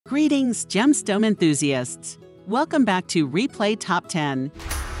Greetings, gemstone enthusiasts! Welcome back to Replay Top 10.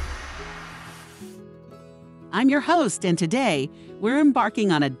 I'm your host, and today we're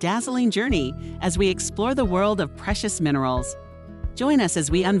embarking on a dazzling journey as we explore the world of precious minerals. Join us as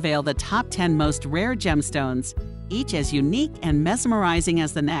we unveil the top 10 most rare gemstones, each as unique and mesmerizing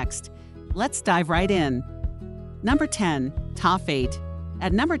as the next. Let's dive right in. Number 10. Taaffeite.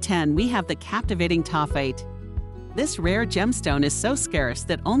 At number 10, we have the captivating Taaffeite. This rare gemstone is so scarce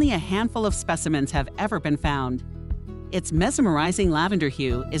that only a handful of specimens have ever been found. Its mesmerizing lavender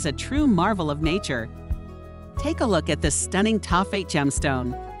hue is a true marvel of nature. Take a look at this stunning Taaffeite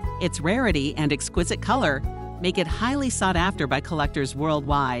gemstone. Its rarity and exquisite color make it highly sought after by collectors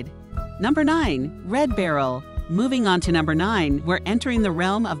worldwide. Number 9. Red Beryl. Moving on to number 9, we're entering the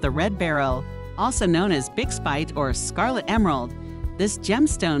realm of the red beryl, also known as bixbyite or scarlet emerald. This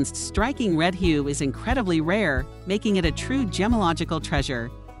gemstone's striking red hue is incredibly rare, making it a true gemological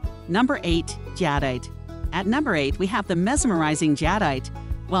treasure. Number 8. Jadeite. At number 8, we have the mesmerizing jadeite.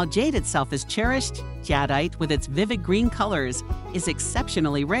 While jade itself is cherished, jadeite, with its vivid green colors, is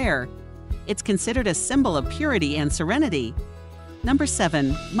exceptionally rare. It's considered a symbol of purity and serenity. Number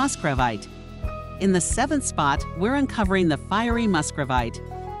 7. Musgravite. In the 7th spot, we're uncovering the fiery musgravite.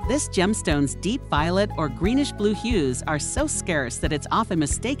 This gemstone's deep violet or greenish-blue hues are so scarce that it's often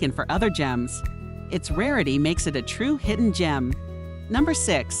mistaken for other gems. Its rarity makes it a true hidden gem. Number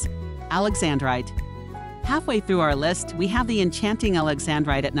 6. Alexandrite. Halfway through our list, we have the enchanting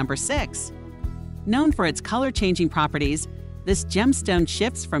Alexandrite at number 6. Known for its color-changing properties, this gemstone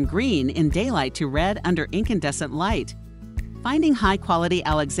shifts from green in daylight to red under incandescent light. Finding high-quality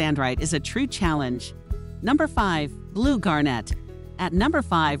Alexandrite is a true challenge. Number 5. Blue Garnet. At number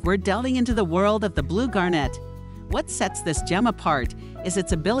 5, we're delving into the world of the blue garnet. What sets this gem apart is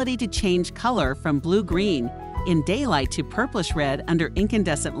its ability to change color from blue-green in daylight to purplish-red under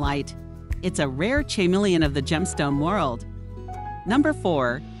incandescent light. It's a rare chameleon of the gemstone world. Number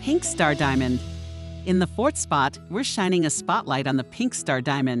 4. Pink Star Diamond. In the 4th spot, we're shining a spotlight on the Pink Star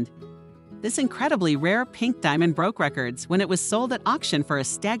Diamond. This incredibly rare pink diamond broke records when it was sold at auction for a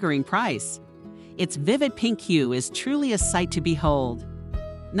staggering price. Its vivid pink hue is truly a sight to behold.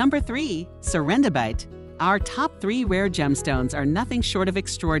 Number 3. Serendibite. Our top 3 rare gemstones are nothing short of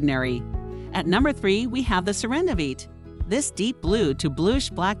extraordinary. At number 3, we have the Serendibite. This deep blue to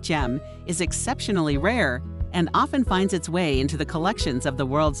bluish-black gem is exceptionally rare and often finds its way into the collections of the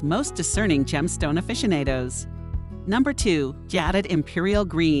world's most discerning gemstone aficionados. Number 2. Jadeite Imperial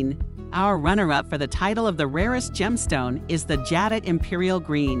Green. Our runner-up for the title of the rarest gemstone is the Jadeite Imperial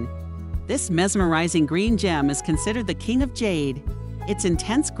Green. This mesmerizing green gem is considered the king of jade. Its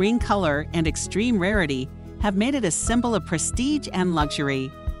intense green color and extreme rarity have made it a symbol of prestige and luxury.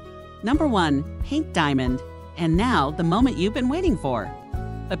 Number 1. Pink Diamond. And now, the moment you've been waiting for.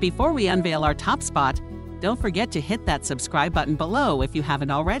 But before we unveil our top spot, don't forget to hit that subscribe button below if you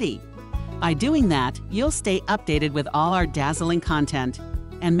haven't already. By doing that, you'll stay updated with all our dazzling content.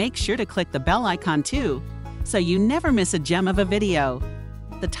 And make sure to click the bell icon too, so you never miss a gem of a video.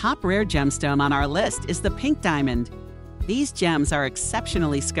 The top rare gemstone on our list is the pink diamond. These gems are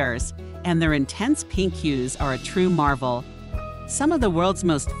exceptionally scarce, and their intense pink hues are a true marvel. Some of the world's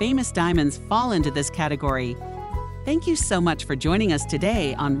most famous diamonds fall into this category. Thank you so much for joining us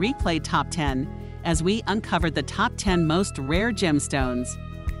today on Replay Top 10 as we uncovered the top 10 most rare gemstones.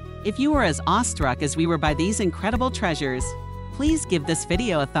 If you were as awestruck as we were by these incredible treasures, please give this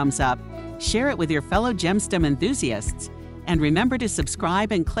video a thumbs up, share it with your fellow gemstone enthusiasts, and remember to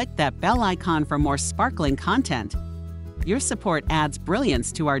subscribe and click that bell icon for more sparkling content. Your support adds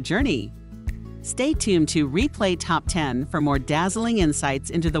brilliance to our journey. Stay tuned to Replay Top 10 for more dazzling insights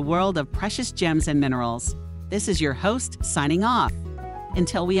into the world of precious gems and minerals. This is your host signing off.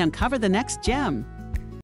 Until we uncover the next gem.